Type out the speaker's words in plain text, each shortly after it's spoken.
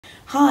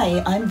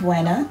Hi, I'm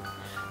Buena.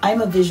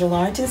 I'm a visual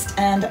artist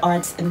and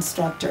arts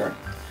instructor.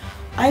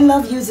 I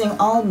love using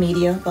all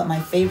media, but my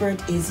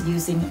favorite is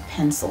using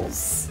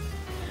pencils.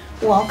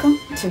 Welcome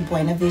to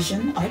Buena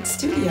Vision Art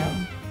Studio.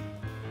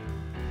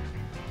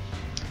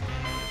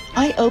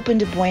 I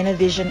opened Buena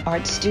Vision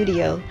Art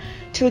Studio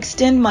to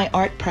extend my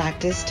art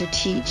practice to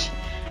teach,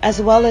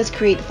 as well as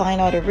create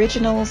fine art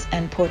originals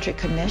and portrait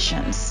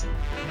commissions.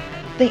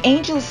 The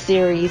Angels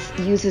series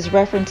uses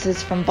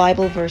references from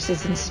Bible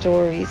verses and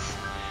stories.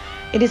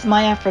 It is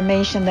my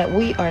affirmation that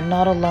we are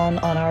not alone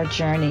on our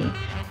journey.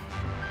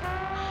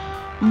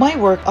 My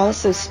work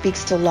also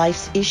speaks to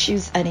life's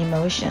issues and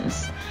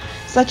emotions,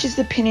 such as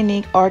the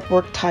pin-and-ink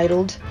artwork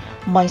titled,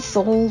 "My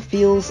Soul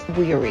Feels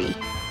Weary."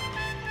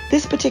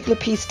 This particular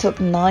piece took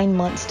 9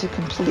 months to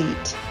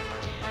complete.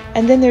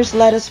 And then there's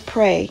Let Us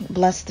Pray,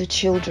 Bless the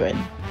Children,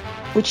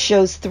 which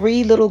shows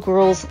 3 little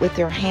girls with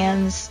their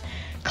hands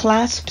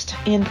clasped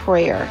in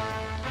prayer,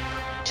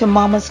 to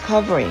Mama's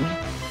Covering,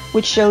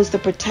 which shows the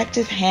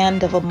protective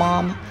hand of a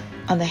mom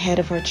on the head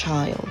of her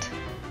child.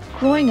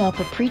 Growing up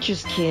a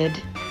preacher's kid,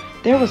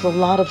 there was a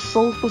lot of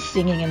soulful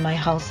singing in my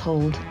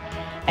household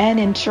and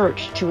in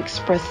church to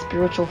express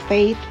spiritual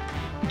faith,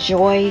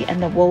 joy,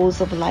 and the woes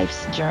of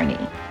life's journey.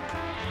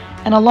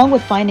 And along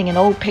with finding an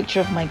old picture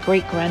of my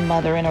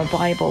great-grandmother in her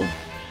Bible,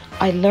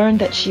 I learned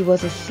that she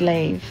was a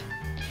slave.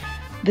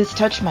 This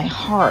touched my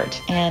heart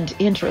and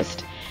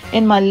interest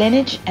in my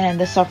lineage and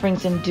the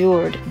sufferings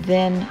endured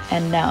then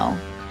and now.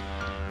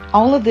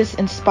 All of this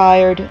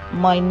inspired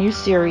my new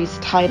series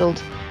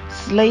titled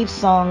Slave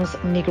Songs,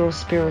 Negro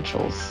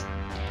Spirituals.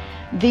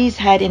 These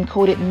had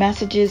encoded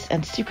messages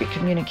and secret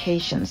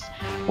communications,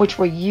 which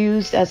were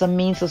used as a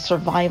means of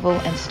survival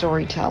and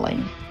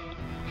storytelling.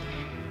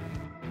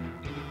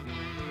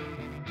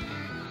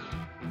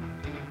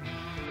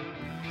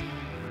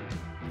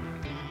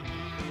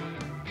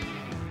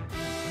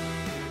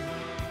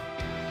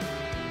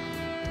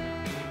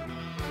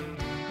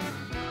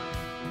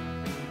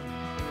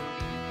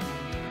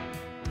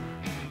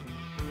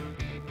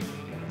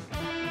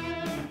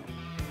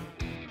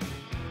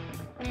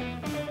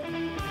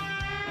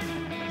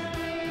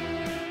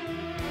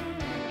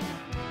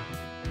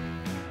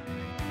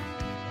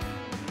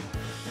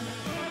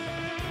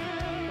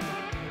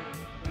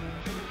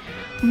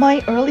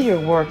 My earlier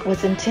work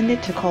was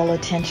intended to call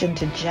attention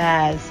to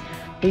jazz,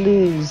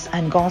 blues,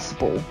 and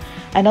gospel,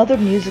 and other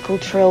musical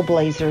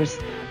trailblazers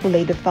who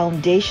laid the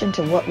foundation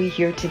to what we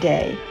hear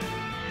today.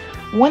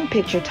 One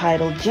picture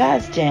titled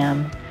Jazz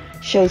Jam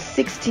shows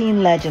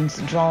 16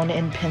 legends drawn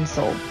in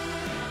pencil: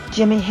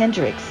 Jimi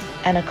Hendrix,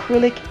 an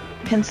acrylic,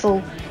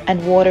 pencil,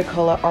 and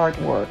watercolor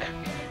artwork,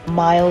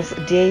 Miles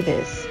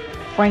Davis,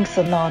 Frank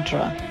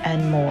Sinatra,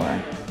 and more.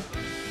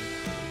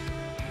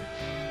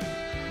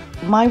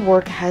 My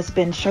work has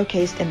been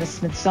showcased in the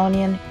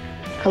Smithsonian,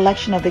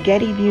 collection of the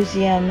Getty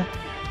Museum,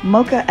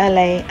 MoCA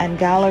LA, and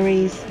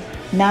galleries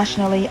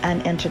nationally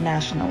and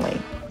internationally.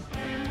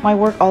 My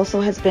work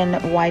also has been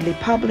widely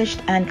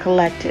published and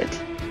collected.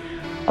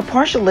 A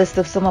partial list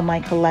of some of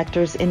my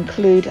collectors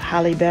include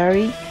Halle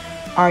Berry,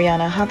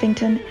 Ariana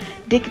Huffington,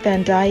 Dick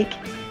Van Dyke,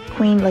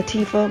 Queen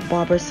Latifah,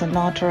 Barbara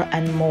Sinatra,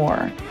 and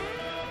more.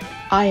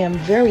 I am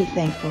very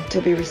thankful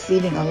to be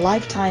receiving a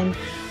Lifetime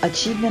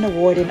Achievement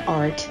Award in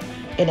Art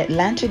in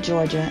Atlanta,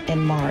 Georgia in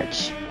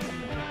March.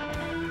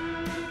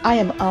 I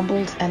am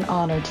humbled and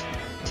honored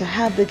to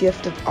have the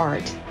gift of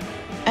art,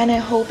 and I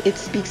hope it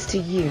speaks to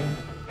you,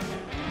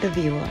 the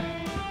viewer.